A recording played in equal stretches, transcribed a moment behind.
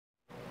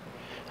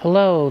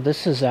Hello,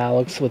 this is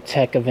Alex with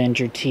Tech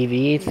Avenger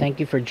TV. Thank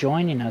you for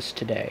joining us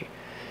today.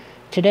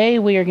 Today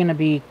we are going to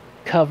be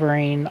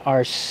continuing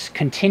our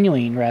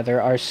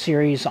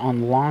series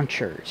on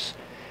launchers,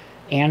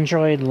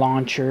 Android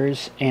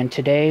launchers, and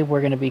today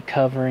we're going to be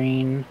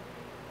covering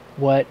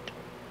what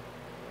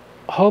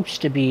hopes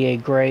to be a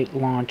great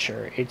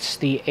launcher. It's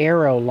the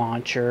Aero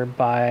launcher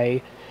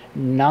by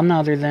none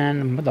other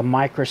than the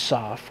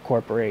Microsoft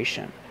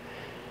Corporation.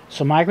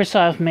 So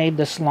Microsoft made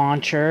this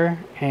launcher,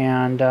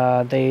 and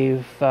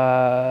they've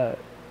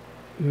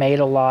made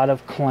a lot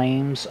of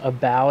claims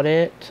about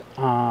it.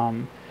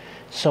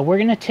 So we're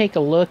going to take a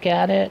look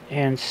at it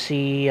and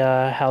see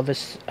how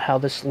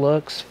this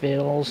looks,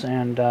 feels,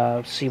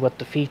 and see what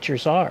the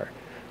features are.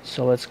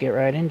 So let's get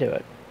right into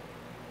it.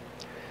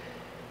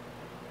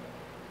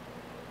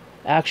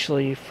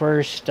 Actually,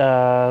 first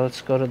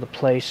let's go to the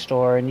Play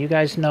Store, and you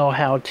guys know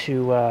how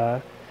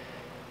to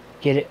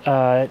get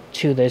it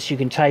to this. You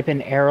can type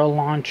in Aero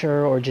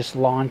launcher or just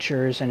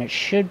launchers, and it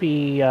should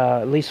be,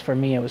 at least for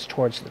me, it was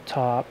towards the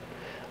top.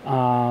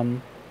 Let's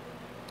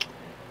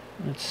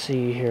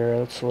see here.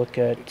 Let's look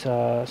at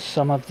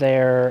some of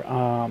their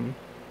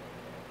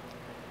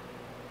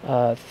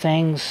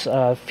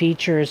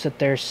features that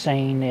they're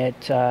saying.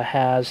 It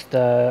has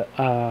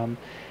the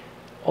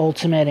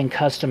ultimate in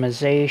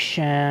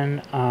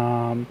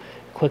customization,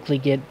 quickly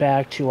get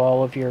back to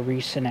all of your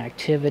recent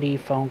activity,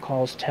 phone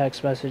calls,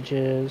 text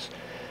messages.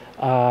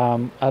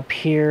 Up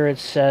here it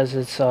says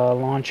it's a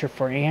launcher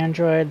for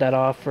Android that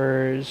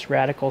offers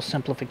radical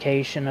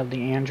simplification of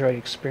the Android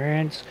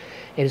experience.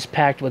 It is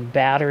packed with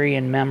battery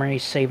and memory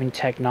saving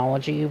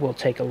technology. We'll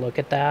take a look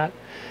at that.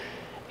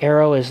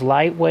 Aero is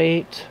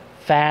lightweight,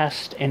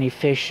 fast, and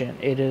efficient.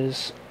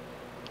 It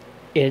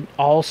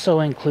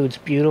also includes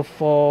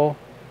beautiful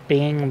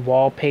Bing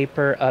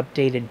wallpaper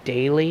updated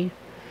daily.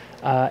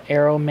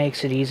 Aero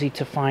makes it easy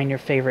to find your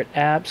favorite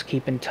apps,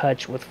 keep in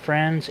touch with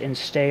friends, and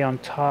stay on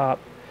top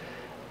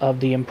of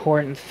the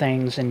important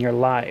things in your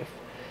life.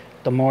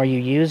 The more you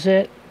use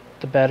it,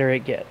 the better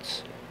it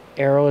gets.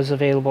 Aero is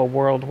available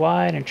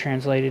worldwide and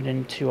translated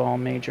into all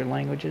major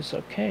languages.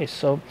 Okay,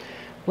 so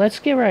let's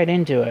get right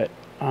into it.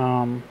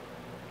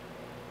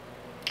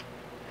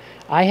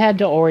 I had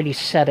to already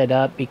set it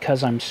up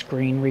because I'm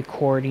screen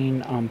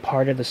recording.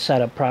 Part of the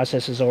setup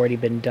process has already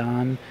been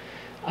done,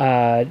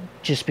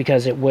 just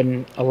because it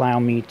wouldn't allow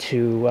me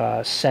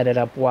to set it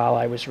up while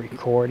I was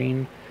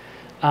recording.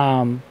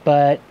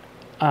 But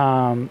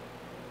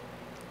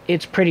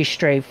it's pretty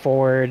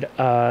straightforward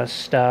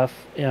stuff.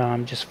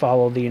 Just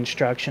follow the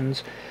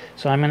instructions.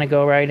 So I'm going to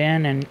go right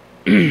in, and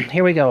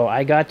here we go.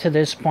 I got to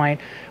this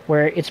point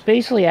where it's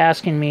basically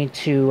asking me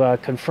to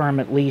confirm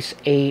at least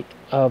 8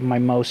 of my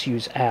most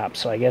used apps.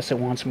 So I guess it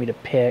wants me to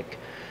pick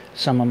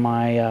some of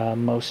my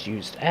most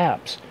used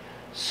apps.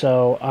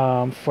 So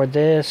for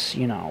this,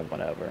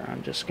 whatever,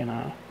 I'm just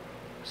gonna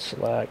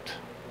select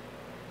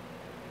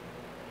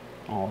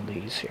all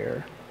these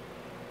here.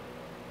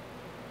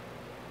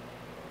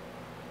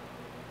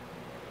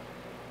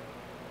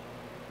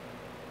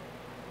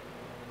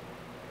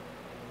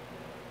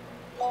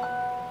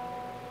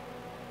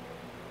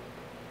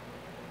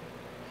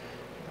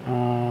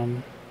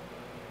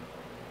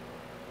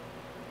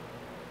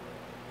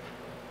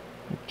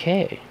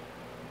 Okay,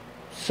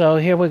 so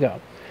here we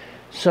go.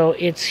 So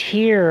it's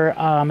here,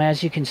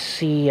 as you can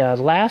see.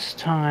 Last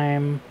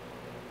time,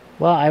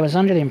 well, I was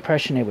under the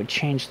impression it would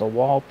change the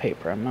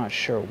wallpaper. I'm not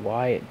sure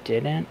why it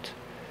didn't.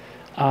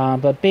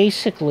 But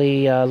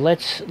basically,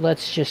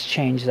 let's just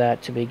change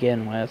that to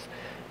begin with.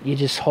 You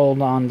just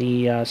hold on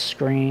the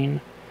screen,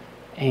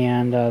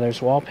 and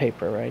there's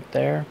wallpaper right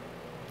there.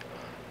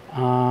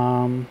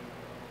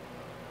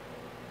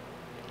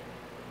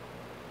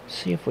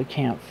 See if we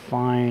can't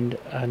find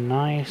a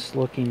nice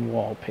looking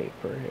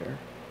wallpaper here.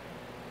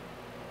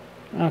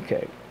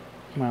 Okay,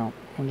 well,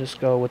 we'll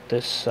just go with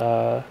this.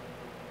 Let's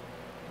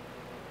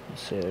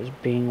see, there's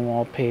Bing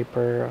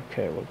wallpaper.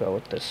 Okay, we'll go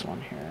with this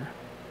one here.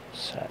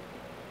 Set.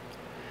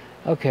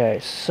 Okay,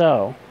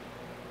 so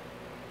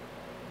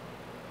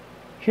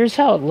here's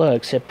how it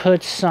looks. It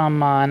puts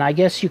some, and I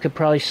guess you could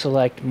probably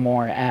select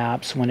more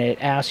apps. When it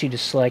asks you to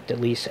select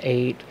at least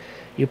 8,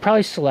 you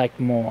probably select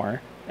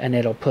more, and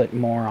it'll put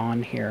more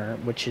on here,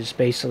 which is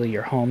basically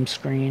your home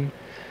screen.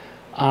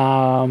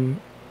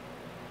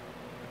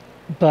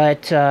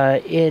 Let's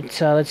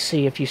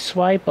see, if you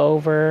swipe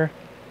over,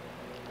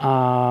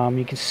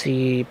 you can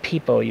see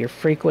people, your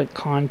frequent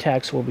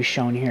contacts will be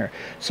shown here.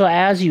 So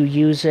as you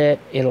use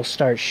it, it'll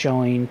start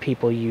showing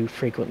people you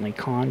frequently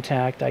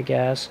contact, I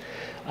guess.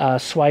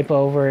 Swipe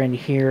over, and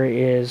here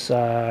is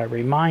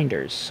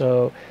reminders.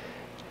 So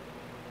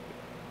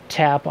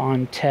tap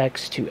on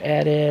text to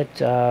edit.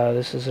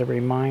 This is a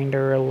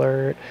reminder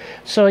alert.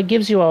 So it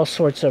gives you all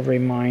sorts of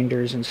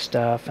reminders and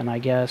stuff, and I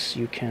guess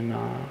you can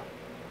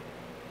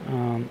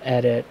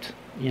edit,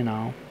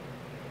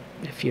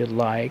 if you'd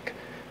like.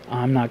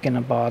 I'm not going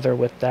to bother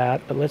with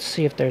that, but let's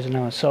see if there's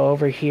another. So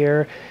over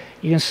here,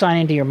 you can sign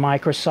into your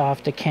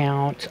Microsoft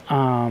account.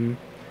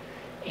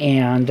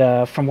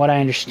 And from what I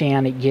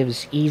understand, it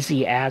gives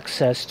easy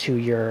access to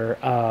your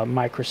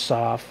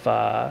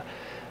Microsoft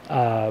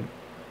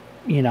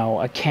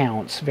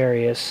accounts,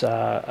 various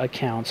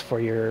accounts for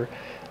your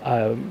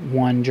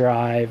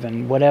OneDrive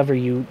and whatever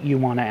you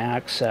want to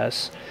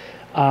access.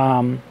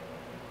 I'm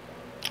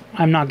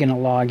not going to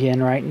log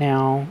in right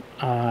now.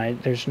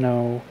 There's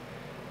no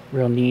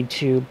real need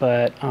to,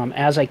 but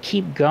as I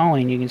keep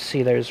going, you can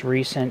see there's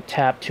recent,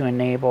 tap to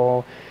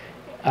enable,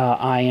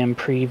 IM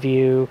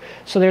preview.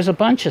 So there's a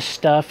bunch of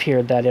stuff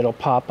here that it'll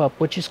pop up,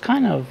 which is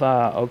kind of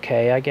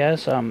okay, I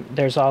guess.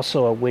 There's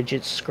also a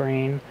widget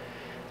screen.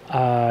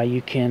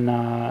 You can,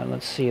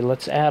 let's see,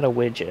 let's add a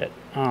widget.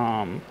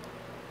 I'm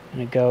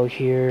going to go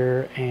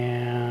here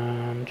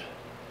and,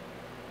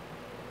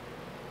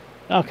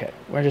 okay,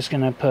 we're just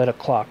going to put a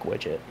clock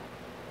widget.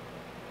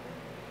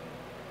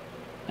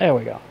 There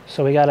we go.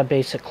 So we got a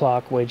basic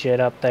clock widget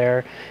up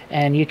there,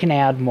 and you can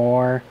add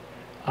more,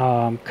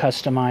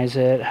 customize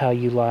it how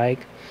you like.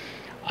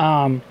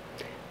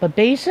 But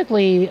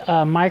basically,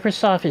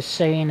 Microsoft is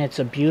saying it's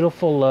a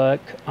beautiful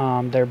look.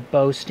 They're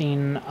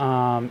boasting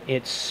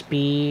its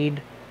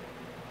speed,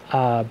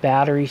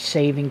 battery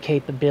saving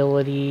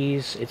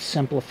capabilities, its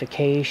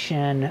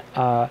simplification.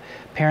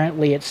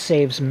 Apparently it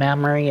saves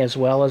memory as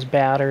well as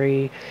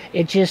battery.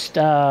 It just,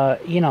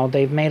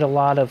 they've made a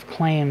lot of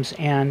claims.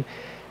 And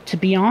to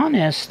be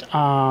honest,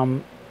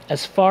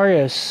 as far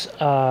as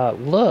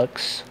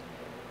looks,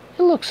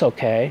 it looks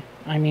okay.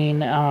 I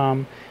mean,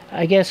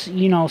 I guess,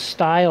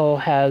 style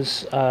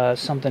has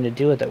something to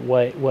do with it,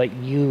 what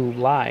you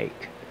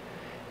like.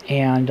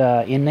 And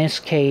in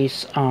this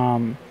case,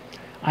 I'm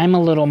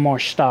a little more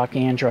stock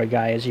Android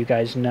guy, as you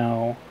guys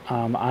know.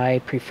 I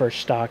prefer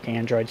stock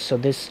Android, so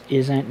this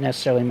isn't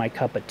necessarily my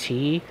cup of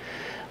tea.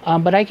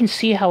 But I can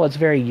see how it's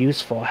very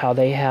useful, how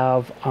they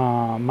have,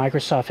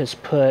 Microsoft has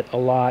put a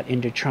lot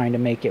into trying to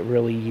make it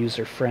really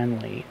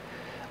user-friendly.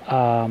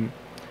 And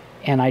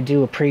I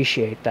do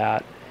appreciate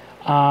that.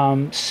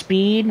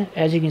 Speed,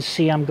 as you can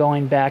see, I'm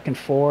going back and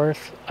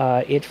forth.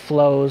 It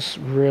flows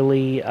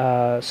really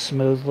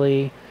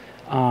smoothly.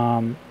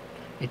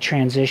 It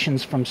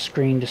transitions from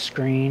screen to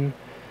screen.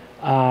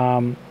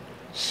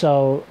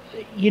 So,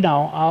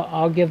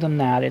 I'll give them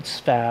that.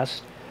 It's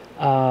fast.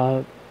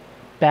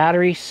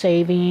 Battery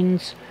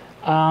savings,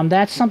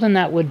 that's something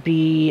that would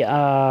be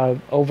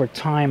over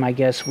time, I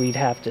guess we'd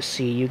have to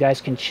see. You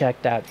guys can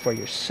check that for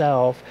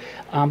yourself.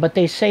 But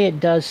they say it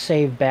does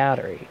save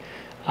battery.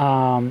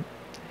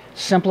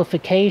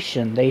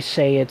 Simplification, they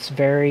say it's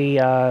very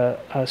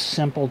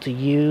simple to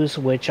use,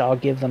 which I'll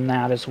give them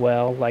that as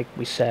well. Like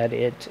we said,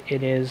 it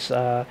is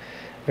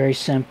very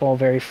simple,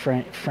 very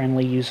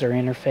friendly user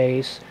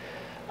interface.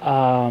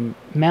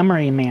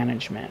 Memory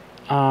management.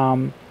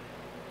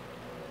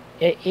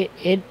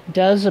 It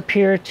does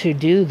appear to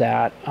do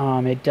that.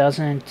 It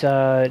doesn't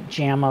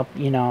jam up,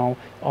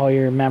 all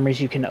your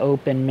memories. You can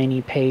open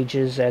many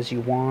pages as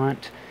you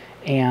want,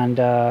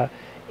 and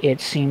it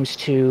seems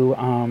to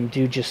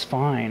do just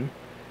fine.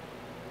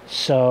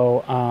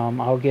 So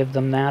I'll give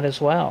them that as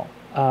well.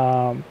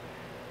 How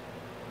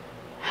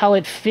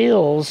it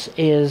feels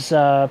is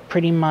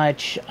pretty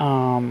much,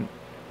 I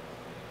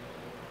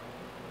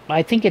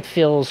think it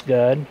feels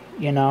good.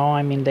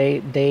 I mean,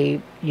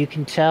 you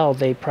can tell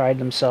they pride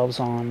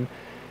themselves on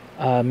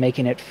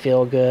making it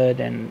feel good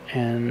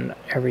and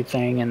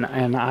everything,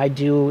 and I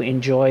do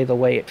enjoy the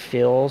way it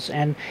feels.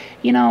 And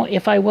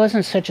if I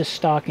wasn't such a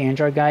stock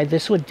Android guy,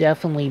 this would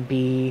definitely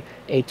be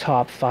a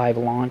top 5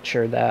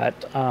 launcher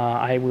that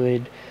I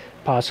would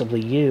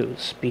possibly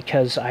use,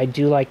 because I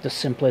do like the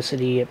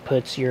simplicity. It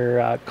puts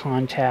your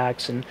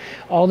contacts and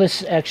all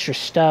this extra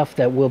stuff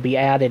that will be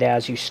added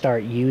as you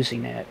start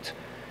using it.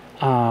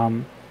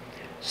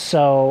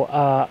 So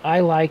I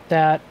like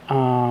that.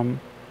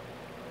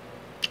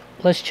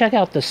 Let's check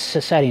out the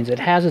settings. It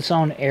has its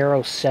own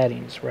arrow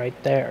settings right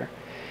there.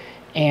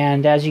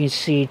 And as you can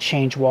see,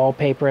 change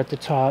wallpaper at the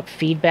top.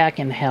 Feedback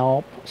and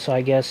help. So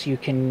I guess you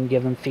can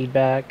give them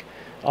feedback.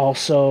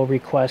 Also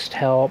request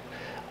help.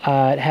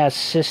 It has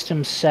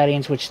system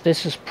settings, which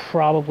this is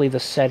probably the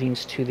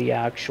settings to the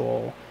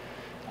actual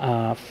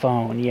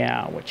phone.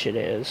 Yeah, which it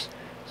is.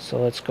 So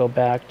let's go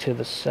back to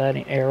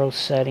the arrow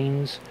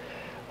settings.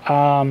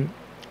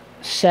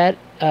 Set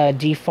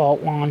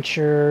default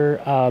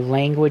launcher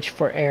language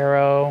for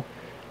Arrow,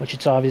 which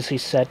it's obviously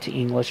set to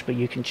English, but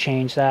you can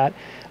change that.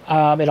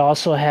 It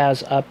also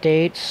has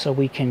updates, so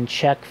we can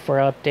check for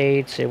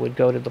updates. It would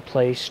go to the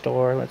Play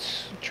Store.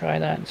 Let's try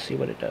that and see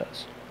what it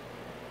does.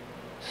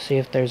 See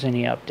if there's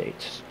any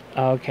updates.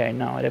 Okay,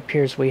 no, it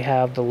appears we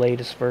have the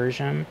latest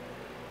version.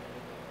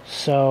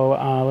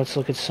 So let's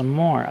look at some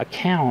more.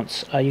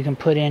 Accounts. You can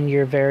put in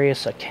your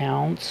various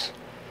accounts.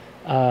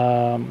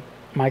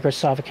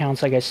 Microsoft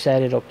accounts, like I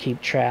said, it'll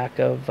keep track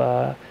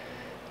of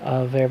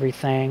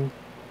everything.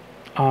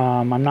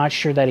 I'm not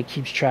sure that it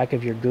keeps track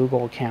of your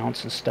Google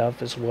accounts and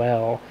stuff as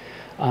well.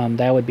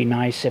 That would be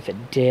nice if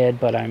it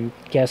did, but I'm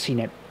guessing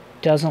it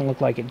doesn't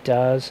look like it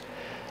does.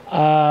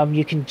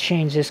 You can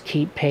change this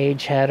keep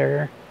page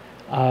header,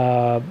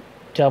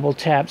 double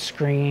tap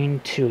screen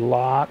to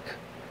lock.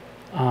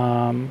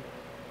 So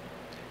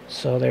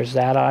there's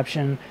that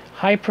option.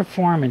 High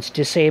performance,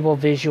 disable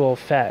visual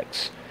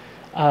effects.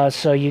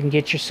 So you can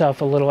get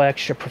yourself a little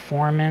extra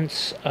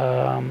performance,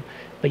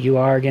 but you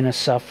are going to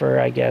suffer,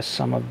 I guess,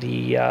 some of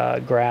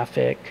the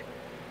graphic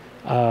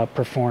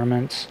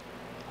performance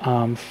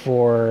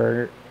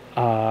for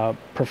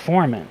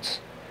performance.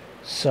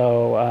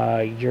 So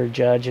you're a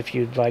judge if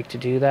you'd like to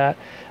do that.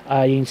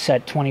 You can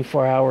set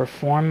 24-hour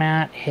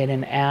format,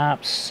 hidden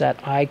apps,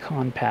 set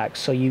icon packs.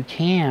 So you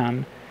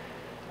can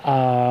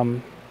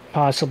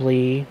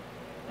possibly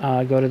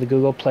go to the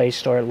Google Play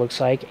Store, it looks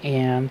like,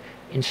 and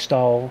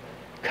install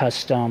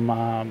custom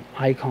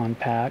icon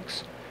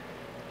packs.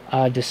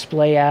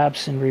 Display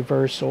apps in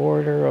reverse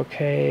order,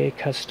 okay.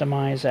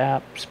 Customize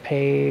apps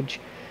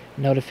page,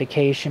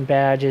 notification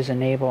badges,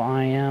 enable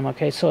IM,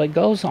 okay. So it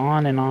goes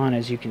on and on,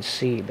 as you can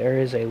see. There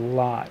is a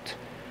lot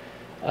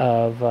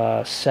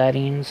of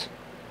settings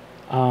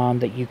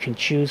that you can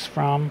choose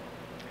from.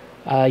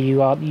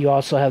 You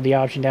also have the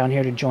option down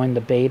here to join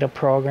the beta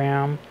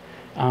program.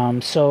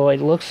 So it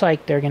looks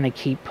like they're going to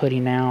keep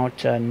putting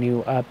out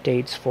new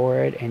updates for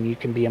it, and you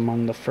can be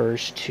among the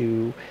first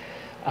to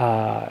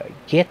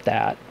get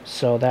that.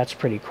 So that's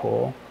pretty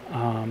cool.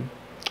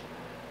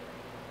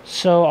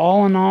 So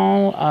all in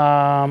all,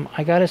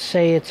 I gotta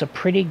say it's a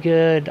pretty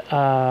good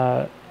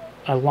a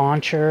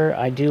launcher.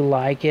 I do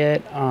like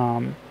it.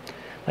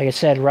 Like I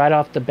said, right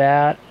off the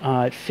bat,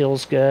 it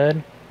feels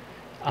good.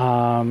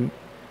 No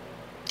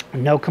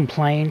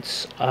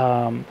complaints.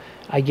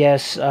 I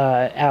guess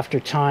after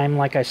time,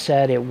 like I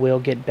said, it will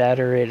get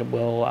better. It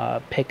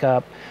will pick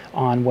up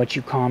on what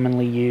you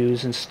commonly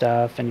use and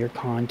stuff, and your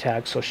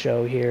contacts will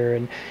show here,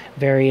 and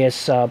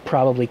various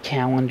probably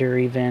calendar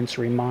events,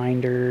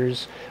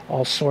 reminders,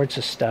 all sorts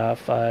of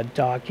stuff,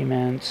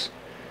 documents.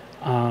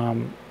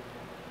 The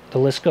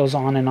list goes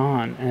on,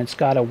 and it's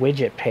got a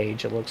widget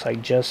page, it looks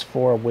like, just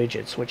for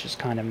widgets, which is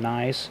kind of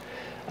nice.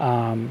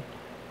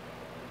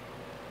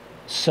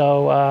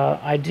 So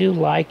I do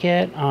like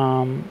it.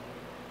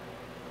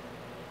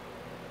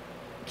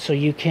 So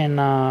you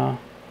can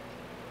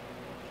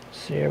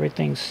see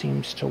everything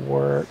seems to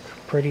work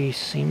pretty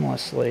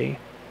seamlessly.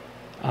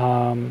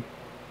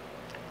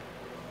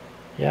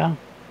 Yeah.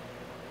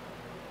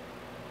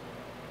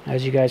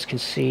 As you guys can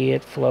see,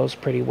 it flows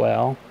pretty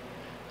well.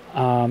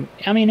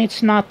 I mean,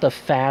 it's not the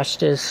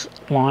fastest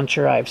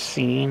launcher I've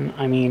seen.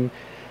 I mean,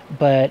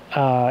 but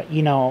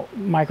you know,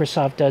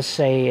 Microsoft does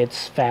say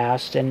it's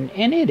fast, and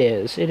it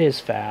is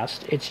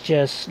fast. It's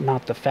just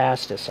not the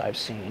fastest I've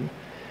seen.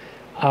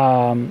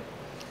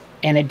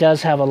 And it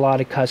does have a lot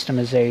of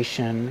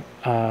customization,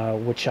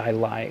 which I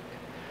like.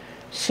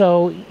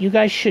 So you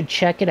guys should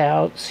check it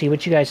out, see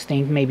what you guys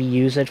think, maybe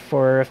use it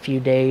for a few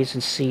days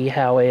and see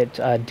how it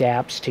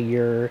adapts to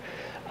your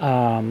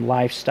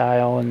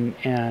lifestyle,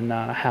 and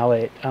how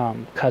it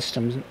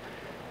custom,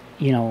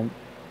 you know,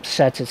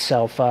 sets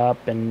itself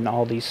up, and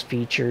all these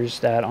features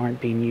that aren't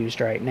being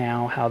used right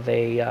now, how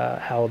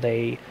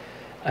they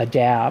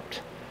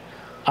adapt.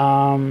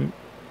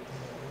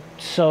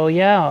 So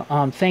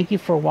yeah, thank you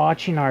for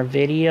watching our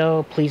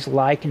video. Please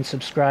like and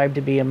subscribe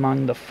to be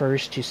among the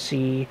first to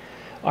see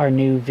our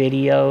new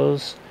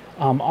videos.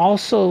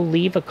 Also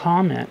leave a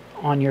comment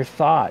on your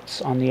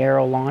thoughts on the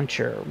Aero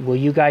launcher. Will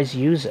you guys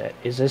use it?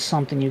 Is this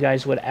something you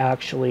guys would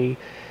actually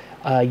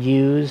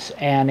use?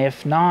 And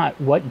if not,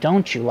 what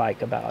don't you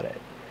like about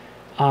it?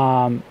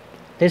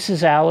 This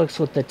is Alex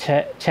with the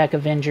Tech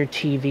Avenger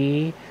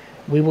TV.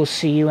 We will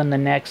see you in the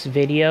next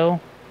video.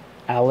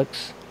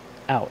 Alex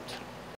out.